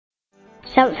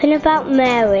Something about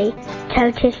Mary,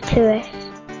 Totus Tuus.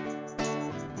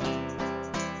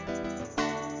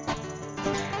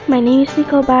 My name is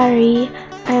Nicole. I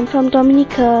am from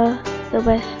Dominica, the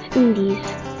West Indies.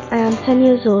 I am 10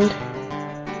 years old.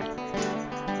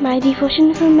 My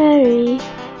devotion for Mary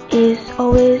is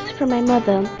always for my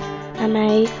mother and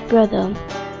my brother.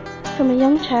 From a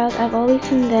young child, I've always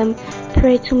seen them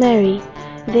pray to Mary.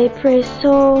 They pray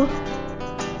so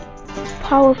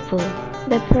powerful.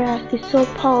 Their prayer is so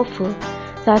powerful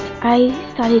that I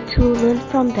started to learn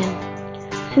from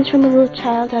them. Since from a little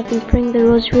child, I've been praying the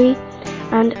rosary,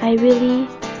 and I really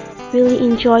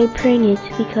enjoy praying it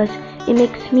because it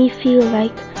makes me feel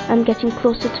like I'm getting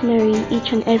closer to Mary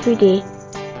each and every day.